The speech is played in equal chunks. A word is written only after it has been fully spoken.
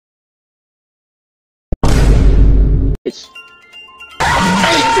It's...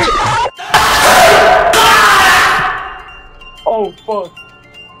 Oh fuck.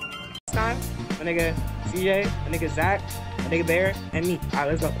 This time, a nigga CJ, a nigga Zach, a nigga Bear, and me. Alright,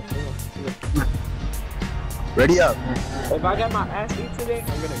 let's go. Ready up. If I get my ass beat today,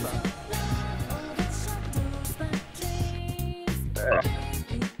 I'm gonna cry.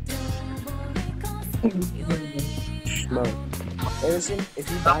 Bro, listen, if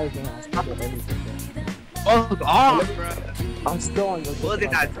you die again, I'll stop with everything. Fuck off, bro. I'm still on your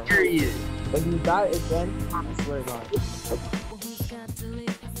Wasn't that serious? If you die again, I swear to God.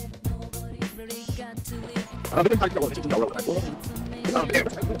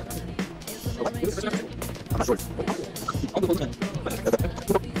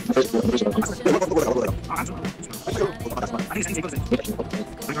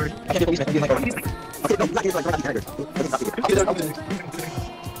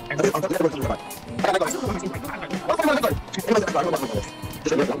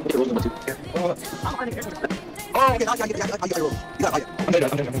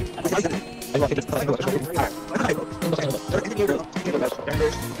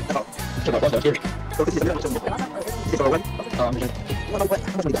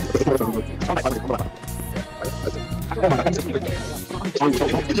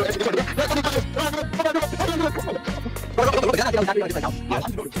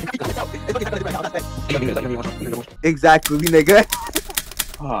 Exactly, nigga.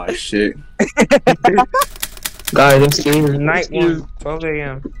 Oh shit. Guys, I'm scared. Night 1, 12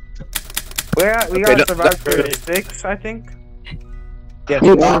 a.m. We gotta survive for 6, I think. Yes.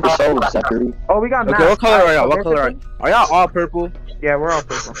 Oh, we got Okay, masks. what color are y'all? What Basically- color are y'all? All purple? Yeah, we're all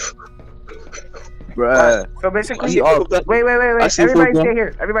purple. Bruh. So basically, We all- wait. I see Everybody football. stay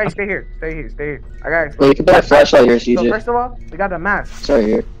here. Everybody stay here. Stay here. I gotta Well, explain. you can put a flashlight here, So CJ. first of all, we got the mask. Sorry,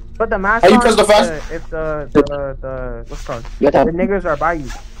 here. Put the mask How you on. press the flash? It's the what's it called? You got The that? niggas are by you.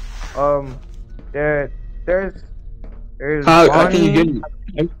 There's How can Bonnie, you get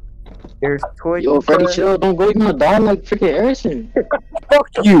it? there's Toy. Yo, Freddy, chill. Don't go. You're gonna die like freaking Harrison. Fuck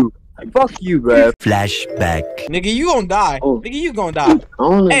you. Fuck you, bruh. Flashback. Nigga, you gon' die. Oh. Nigga, you gon' die. I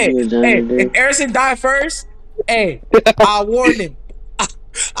don't know Hey, if you're hey, dying, dude. if Harrison died first, hey, I warned him.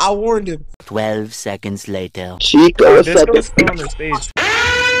 I warned him. 12 seconds later. Chico, Disco's still on the stage.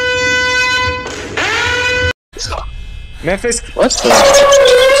 Memphis. What's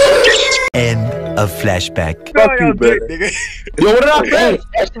that? End of flashback. Fuck you, bruh. Yo, what did I say?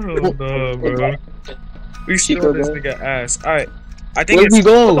 Oh, no, bro. We Chico, stole this bro. nigga ass. Alright. I think Where'd it's. we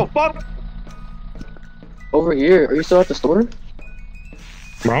go? What the fuck? Over here. Are you still at the store?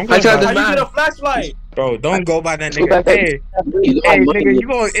 Bro, I'm I tried going this How by, you get a flashlight? bro, don't go by that Go nigga. back there. Hey, You hey, got money. nigga, you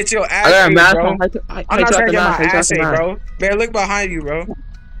gonna itch your ass, I got a ate, mask bro. on. I'm not trying to get my ass ate, bro. Man, look behind you, bro.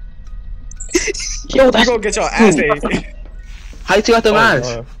 Yo, You that's... gonna get your ass ate. How you got the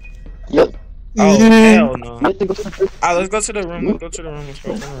mask? Yo, Oh, hell no. you have to go to the first... Alright, let's go to the room. Let's go to the room. Let's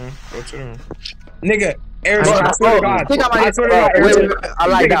go to the room. Go to the room. Nigga, Eric, Bro, I swear to God. I think I might. swear to God, Wait, Eric. I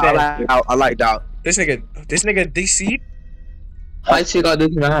like Nigga that. dead. I like that. This nigga DC'd? How you got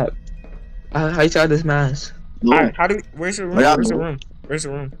this mask? How you got this mask? Alright, where's the room? Yeah. Where's the room? Where's the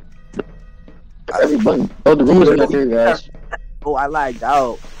room? Everybody. Oh, the room is right there, guys. Oh, I like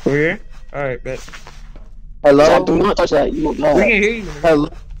out. Over here? Alright, bet. Hello. Zach, do not touch that. You will We die. can hear you. nigga. Hello.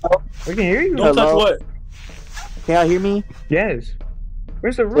 We can hear you. Don't touch Hello? what? Can y'all hear me? Yes.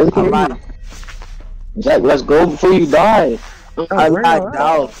 Where's the Really room? I can hear like. you. Zach, let's go before you die. I where like y'all at?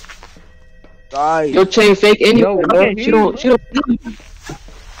 out. Guys. Your chain fake Yo, anyway, we bro. can't She hear don't. She don't.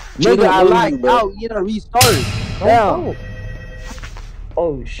 Nigga, I don't like you, bro. out. You know, restart. Don't Damn. go.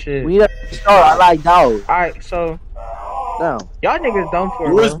 Oh shit. We need to restart. I like out. Alright, so Damn. y'all niggas done for,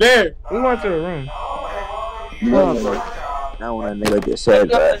 Who's bro. there? We went to the room. Now when a nigga just said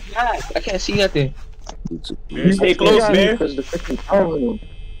that. I can't see nothing. Man, stay close, man. Because the freaking power on him.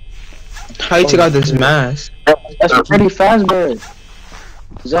 How you got this mask? That's Freddy Fazbear.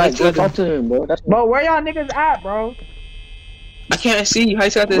 Zach, go Right, talk to him, bro. That's Bro, where y'all niggas at, bro? I can't see. How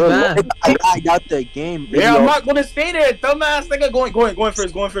you got this Bro, mask? I lagged out the game. Yeah, I'm video. not gonna stay there, dumbass nigga. Going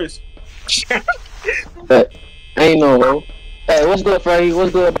first. I ain't know, bro. Hey, what's good, Freddy?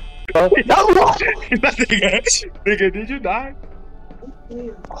 What's good, bro? Nigga, did you die?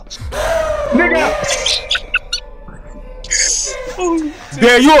 Nigga!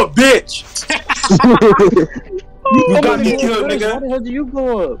 Bear, you a bitch. You got me killed, Why the nigga. hell did you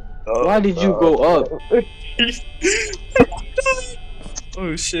go up? Why did you go up?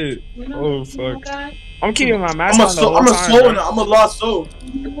 Oh shit. Oh fuck. I'm keeping my mask on the whole I'm a time. soul bro. now. I'm a lost soul.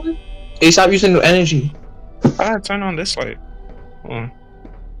 Hey, stop using the energy. I gotta turn on this light. Hold on.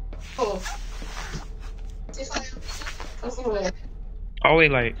 Hallway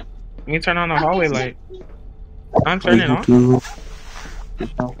light. Let me turn on the hallway light. I'm turning it on.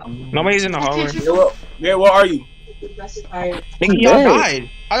 Nobody's in the hallway. Yeah, where are you? Nigga, y'all died.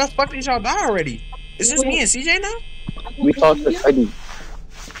 How the fuck did y'all die already? Is this me and CJ now? We talked to Freddy.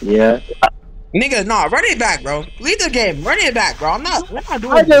 Yeah. Nigga, nah, run it back, bro. Leave the game. Run it back, bro. We're not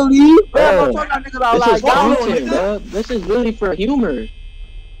doing I it. can leave. Bro, Bro, that nigga out this is like content, bro. This is really for humor.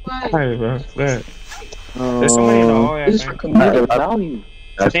 Alright, bro. Good. There's somebody in the hallway, I This is for think. comedic value.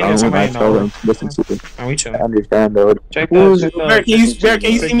 I think there's somebody in the hallway. Are we chilling? Understand though. Check Who the, is Bear,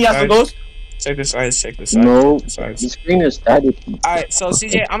 can you see me as a ghost? check the sides, check the sides. No, check the sides. the screen is staticky. Alright, so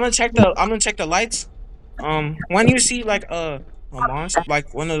CJ, I'm gonna check the lights. When you see like a monster,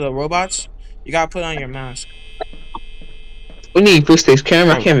 like one of the robots, you gotta put on your mask. We need footsteps.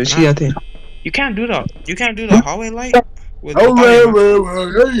 Camera, I can't even see nothing. You can't do the hallway light with Oh,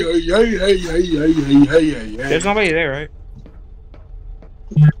 There's nobody there, right?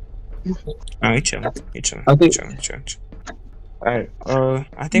 Oh, he chilling. Alright,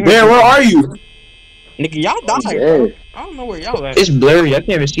 I think Bear, where are you? Nigga, y'all died, bro. Dead. I don't know where y'all at. It's blurry. I can't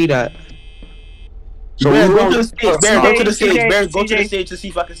even see that. Bear, go to the stage. Bear, go to the stage. CJ, Bear, go to the CJ. stage to see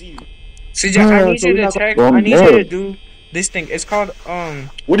if I can see you. CJ, I need you to check. I need you to do this thing. It's called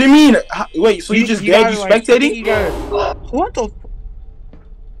What do you mean? Wait, so you just dead? You spectating? What the?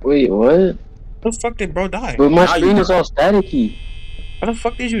 Wait, what? How the fuck did bro die? But my screen is all staticky. How the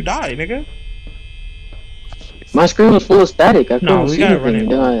fuck did you die, nigga? My screen was full of static. I couldn't No, we see gotta run it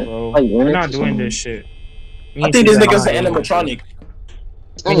anything. back, bro. Like, We're not doing this shit. I think this nigga's an animatronic.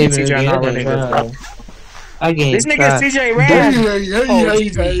 Me and CJ are not running this, bro. This nigga CJ ran.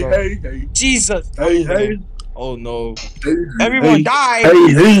 Jesus. Oh no. Everyone died. How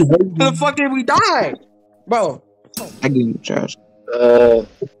the fuck did we die? Bro. I give you Charles.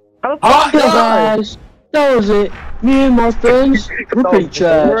 Guys, that was it. Me and my friends, we're pretty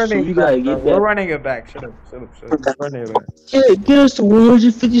trash. So you gotta get We're that. running it back. Shut up. Running it back. Get us to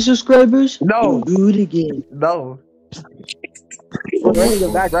 150 subscribers. No. We'll do it again. No. We're running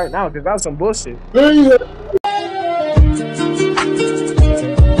it back right now because that was some bullshit. Why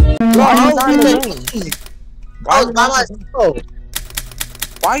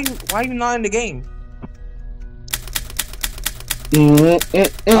you not in the game? I'm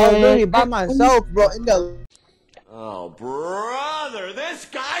literally by myself, bro. In the Oh, brother, this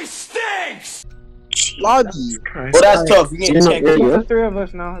guy stinks! lobby. Well, that's tough. You You're not can't there go. yet? It's just 3 of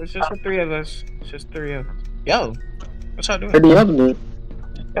us now. It's just the 3 of us. Yo, what y'all doing? Pretty up there.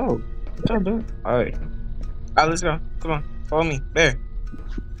 Yo, what y'all doing? Alright, let's go. Come on, follow me. Bear.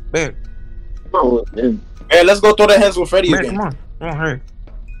 Oh, man. Hey, let's go throw the hands with Freddy Bear, again. come on, hurry.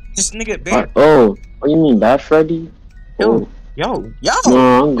 This nigga, Bear. Oh, what you mean, Bad Freddy? Oh. Yo.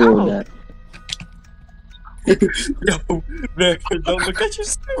 No, I'm good with that. Yo, Bear, don't look at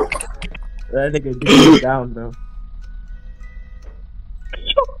yourself. That nigga get down, bro.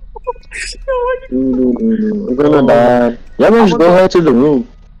 I'm gonna die. Y'all gonna just go ahead to the room.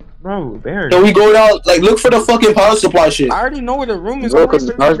 Bro, Bear. Can we go down? Like, look for the fucking power supply shit. I already know where the room is. Bro, cause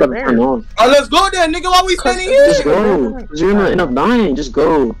the power's gotta turn on. Oh, let's go there, nigga. Why we standing Just here? go. Cause you're gonna end up dying. Just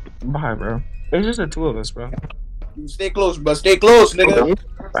go. Bye, bro. There's just the 2 of us, bro. Stay close, but stay close, nigga.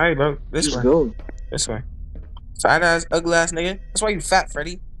 Alright, bro. This Just way. go. This way. Fat ass, ugly ass nigga. That's why you fat,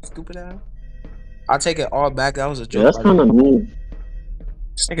 Freddy. Stupid ass. I'll take it all back. That was a Yeah, joke. that's kind of mean.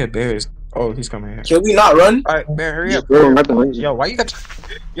 This nigga Bear is. Oh, he's coming here. Can we not run? Alright, Bear, hurry up. Just go right behind you. Yo, why you got?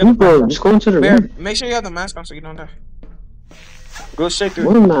 You bro, just go into the Bear, room. make sure you have the mask on so you don't die. Go straight through.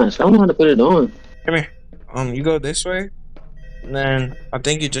 What a mask? I don't know how to put it on. Come here. You go this way, and then I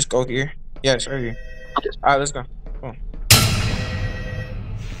think you just go here. Yes, right here. Alright, let's go. Come on.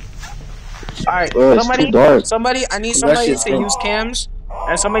 Alright, Bro, it's too dark. somebody, I need That somebody shit's to cool. use cams,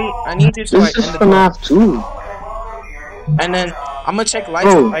 and somebody, I need you to This like is end the call. FNAF 2. And then I'm gonna check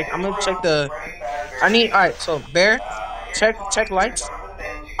lights. Bro. Like I'm gonna check the. I need. All right. So Bear, check lights.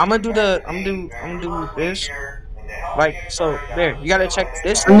 I'm gonna do this. Like so, Bear. You gotta check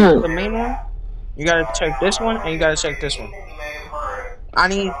this one, the main one. You gotta check this one, and you gotta check this one. I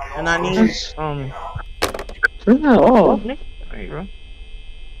need. Turn that Oh, off. nigga. There you go.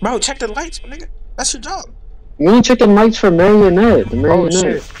 Bro, check the lights, nigga. That's your job. You ain't checking lights for Marionette. The Oh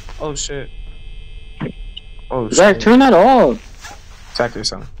Marionette. shit. Oh shit. Oh Zach, shit. turn that off. Exactly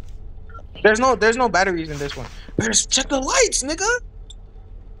something. There's no batteries in this one. Just check the lights, nigga.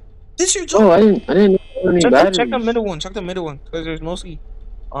 This your job. Oh, I didn't know there were any batteries. Check the middle one. Check the middle one, cause there's mostly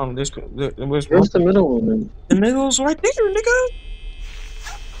there's Where's the middle one then? the middle's right there, nigga.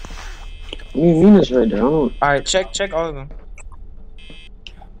 What do you mean it's right there? I don't. All right, check all of them. Can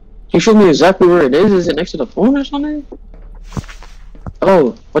you show me exactly where it is? Is it next to the phone or something?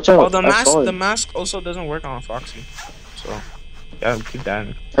 Oh, watch out. Oh, the I saw the it. mask also doesn't work on Foxy. So, yeah, keep that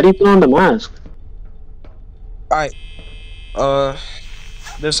in. How do you put on the mask? Alright.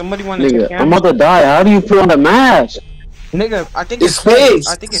 Does somebody want to check Nigga, I'm cams? about to die. How do you put on the mask? Nigga, I think It's it's space. space.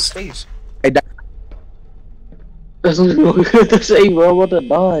 I think it's space. That's what I'm going to say, bro. I'm about to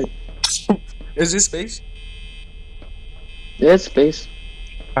die. Is this space? Yeah, it's space.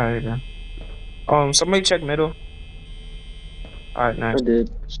 Alright, then. Somebody check middle. Alright, I nice.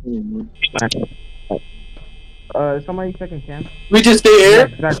 did. Somebody checking cam. We just stay here.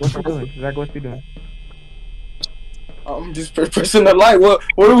 Zach, what you doing? Zach, what you doing? I'm just pressing the light. What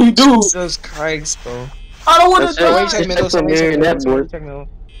do we do? Jesus Christ, bro. I don't want That's to it. Somebody die. check middle. Just check Somebody check for middle. that Somebody boy. check middle.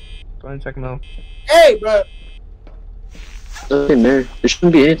 Somebody check middle. Hey, bro. Nothing there. There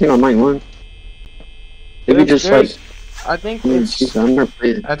shouldn't be anything on line 1. Maybe just like. I think Jeez, I've never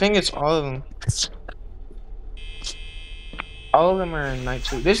played it. I think it's all of them. All of them are in night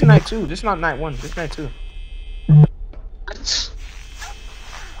 2. This is night 2. This is not night 1. This is night 2.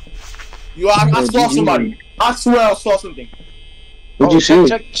 Yo, I saw somebody. I swear I saw something. What'd you see?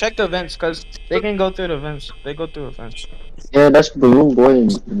 Check the vents, cause they can go through the vents. They go through the vents. Yeah, that's Balloon Boy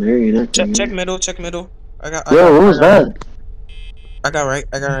and Marionette. Check middle. Check middle. Yo, what was that? I got right.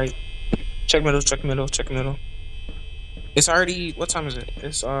 Check middle. Check middle. It's already. What time is it?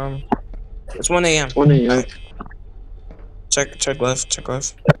 It's 1 a.m. 1 a.m. Right. Check left.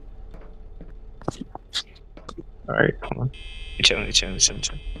 All right, hold on. We chilling.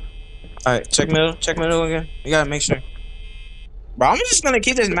 All right, check middle again. You gotta make sure. Bro, I'm just gonna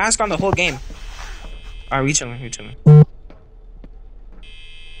keep this mask on the whole game. All right, we chilling.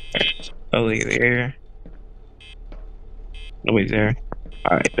 Nobody there. Nobody's there.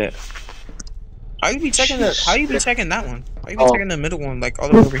 All right, bet. How you be checking that one? How you be checking the middle one, like all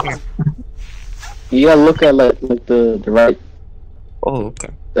the way over here? You gotta look at like the right. Oh, okay.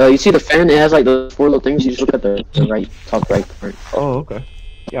 You see the fan? It has like the 4 little things. You just look at the right, top right part. Oh, okay.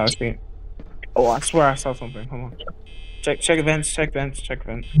 Yeah, I see it. Oh, I swear I saw something. Hold on. Check events. All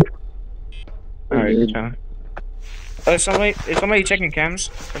right, good time. Is somebody checking cams?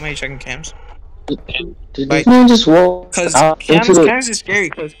 Did Like, this man just walk Cause out into cams is scary.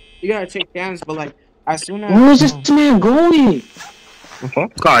 Cause you gotta check cams, but like as soon as Where is this man going?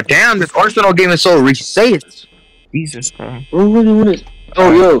 God damn, this Arsenal game is so safe. Jesus, bro. What is?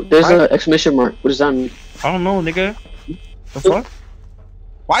 Oh, yo, there's an exclamation mark. What does that mean? I don't know, nigga. The fuck?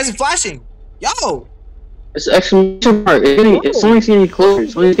 Why is it flashing? Yo! It's an exclamation mark. It's only getting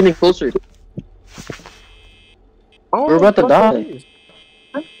closer. We're about to die.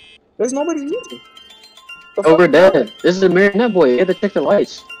 There's nobody here. Oh, we're dead. This is a Marionette Boy. You have to check the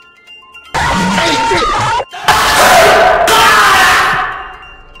lights.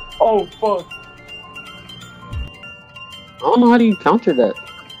 Oh fuck! I don't know how do you counter that.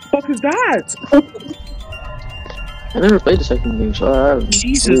 What the fuck is that? I never played the second game, so I don't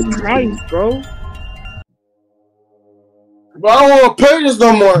Jesus Christ, bro! Bro, I don't want to play this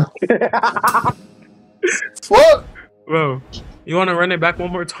no more. Fuck. Bro, you wanna run it back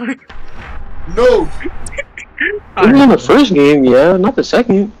one more time? No. Even in the first game, yeah, not the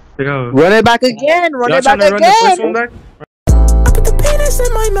second. Yo. Run it back again. Run it back Run the first one again. back?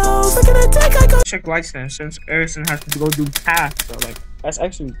 Check lights then, since Harrison has to go do tasks, so like that's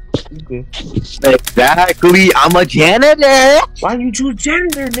actually good. Exactly, I'm a janitor. Why you choose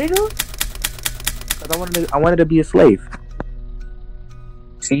janitor, nigga? Cause I wanted to be a slave.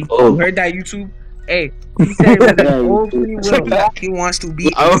 See, Oh. you heard that, YouTube? Hey, he said with his own free will, he wants to be.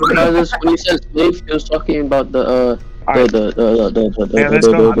 Because when he said slave, he was talking about the Let's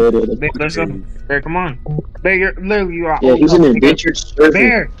go. Bear, come on. Bear, you're literally you are. Yeah, he's an indentured servant,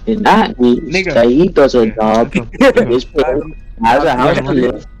 Bear. and that means Nigga. that he does a job in his place, has a house to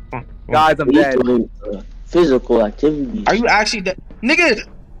live. Guys, I'm He's dead. doing physical activities. Are you actually dead? Nigga!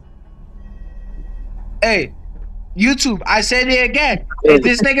 Hey, YouTube, I said it again. If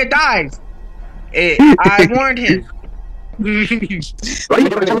this nigga dies, I warned him.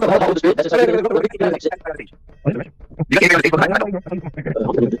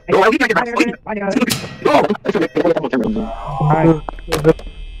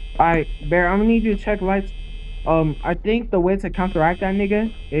 Alright, Bear, I'm gonna need you to check lights. I think the way to counteract that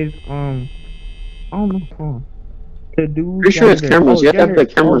nigga is, I don't know. Hold on. To do. Pretty sure it's cameras. You have to have the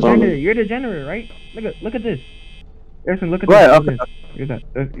cameras on. You're the generator, right? Look at this. Harrison, look at Right, this. okay. You're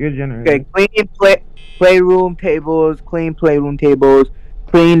the generator. Okay, clean playroom tables. Clean playroom tables.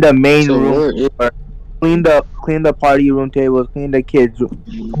 Clean the main room. Clean the party room tables. Clean the kids room.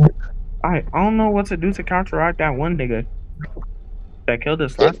 I don't know what to do to counteract that one nigga that killed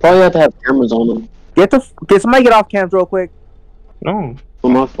us They last. probably have to have cameras on them. Can somebody get off cams real quick? No. It's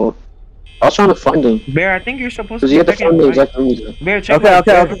my fault. I was trying to find them. Bear, I think you're supposed to. Because you have to find the exact music. Bear, check.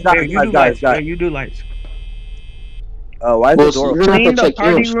 Okay, Bear, you do lights. Yeah, you do lights. Why is the door? You're gonna Clean have to the check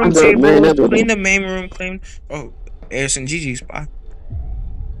party cams. room Find the tables. marionette Clean building. the main room. Clean. Oh, it's in Gigi's spot.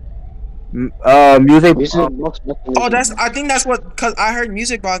 Music. box. Oh, I think that's what. Cause I heard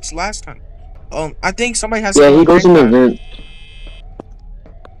music box last time. I think somebody has. Yeah, he goes in the vent.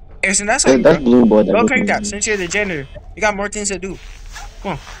 Harrison, that's Yeah, that's Blue Boy. Go crank that. Since you're the janitor, you got more things to do.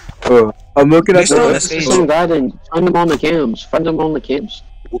 Come on. I'm looking at the stage. Some guy then find them on the cams. Find them on the cams.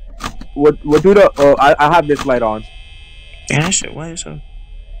 What do the? Oh, I have this light on. Yeah, that shit. Why is so?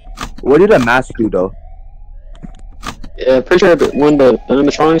 What did the mask do though? Yeah, pretty sure when the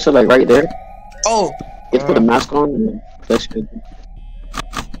animatronics are like right there. Oh. You have to put the mask on. And that's good.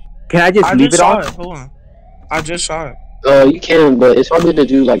 Can I just leave it on? Hold on. I just saw it. You can, but it's harder to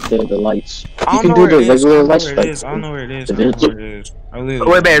do like the lights. You can do the regular lights. I don't know where it is. I don't know where it is.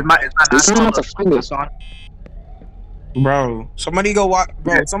 Wait, man, is my mask on? Bro, somebody go watch.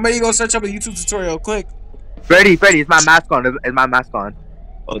 Bro, somebody go search up a YouTube tutorial quick. Freddy, is my mask on? Is my mask on?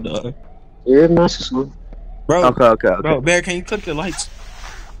 Oh no. Your mask is on. Bro. Okay. Bro, Bear, can you click the lights?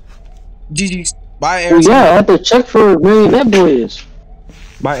 GG's. Bye, Well, Airson. yeah, I have to check for marionette boys.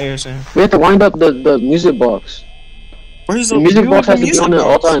 Bye, Airson. We have to wind up the music box. Where's the music box has to be on at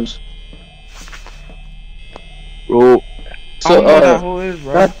all times. Bro. So, I don't know what that hole is,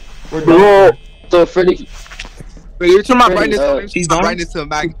 bro. So, Freddy. Wait, you turn my brightness. He's gone. Brightness to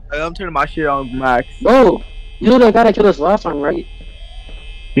max. I'm turning my shit on max. Bro, you know that guy that killed us last time, right?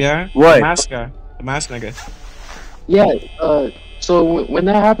 Yeah. What? The mask guy. The mask nigga. Yeah. So when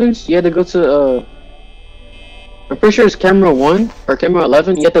that happens, you have to go to I'm pretty sure it's camera 1 or camera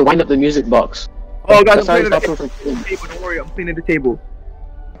 11. You have to wind up the music box. Oh, guys, I'm cleaning the table. Don't worry, I'm cleaning the table.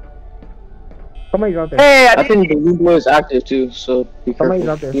 Somebody's out there. Hey, I think the new boy is active too, so be careful. Somebody's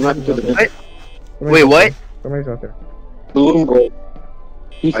out there. He might be the vent. Wait, what? Somebody's out there. Balloon boy.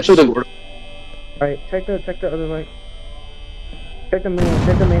 He should have. Alright, check the other light. Check the main one.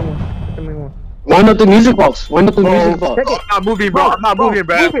 Check the main one. Wind up the music box. Wind up the music box. I'm not moving, bro. I'm not moving,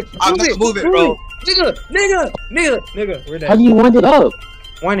 bro. I'm not moving, bro. Nigga, we're dead. How do you wind it up?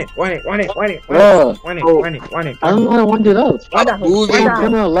 Wind it. Wind it. I don't know how to wind it up. Wind that hoe.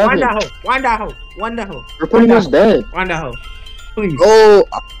 Wind that hoe. We're pretty much dead. Wind that hoe. Please. Oh,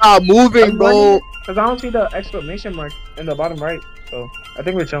 I'm not moving, bro. Cause I don't see the exclamation mark in the bottom right, so I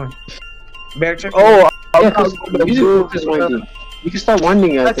think we're chilling. Bear, check. Oh, yeah, cause the music box is winding. You can start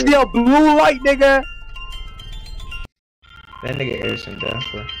winding it. I see a blue light, nigga. That nigga Airson down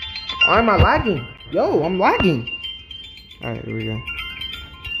for. Why am I lagging? Yo, I'm lagging. Alright, here we go.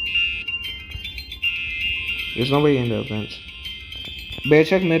 There's nobody in the events. Bear,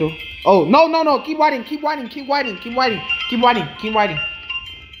 check middle. Oh, no. Keep writing.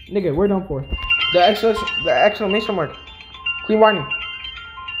 Nigga, we're done for. The exclamation mark. Keep writing.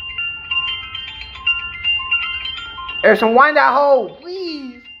 Airson, wind that hole,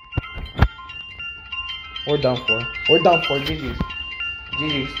 please. We're done for. GG's.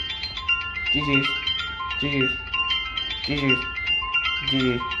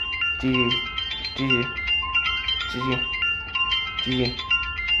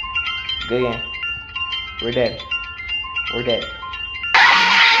 Good game. We're dead.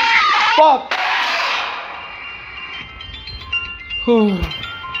 Fuck! Oh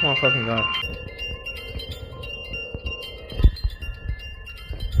my fucking god.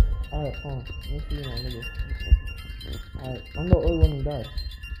 Alright, hold on. Let's see now, nigga. Alright, I'm the only one who died.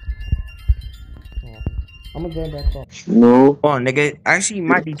 I'm gonna get back up. No. Oh, nigga. Actually, you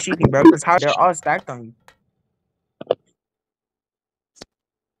might be cheating, bro, because how they're all stacked on you.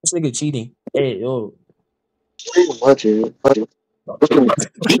 This nigga cheating. Hey, yo. Watch it.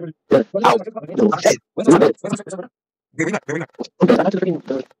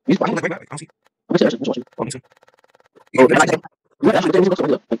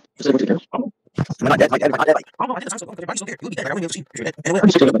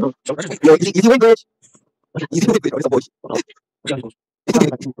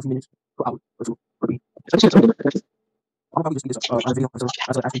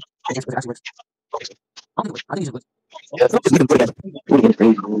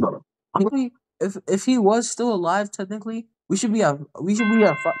 If he was still alive, technically, we should be we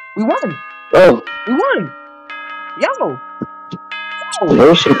won. Oh. We won. Yo.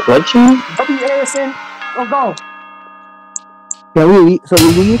 Harrison clutching? W. Harrison. Let's go. Yeah, we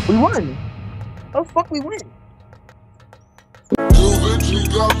won. Oh fuck, we win.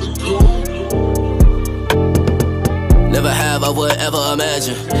 Never have I would ever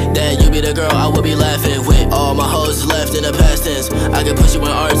imagine that you be the girl I would be laughing with. All my hoes is left in the past tense. I can put you in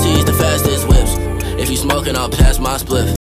RTs, the fastest whips. If you smoking, I'll pass my spliff.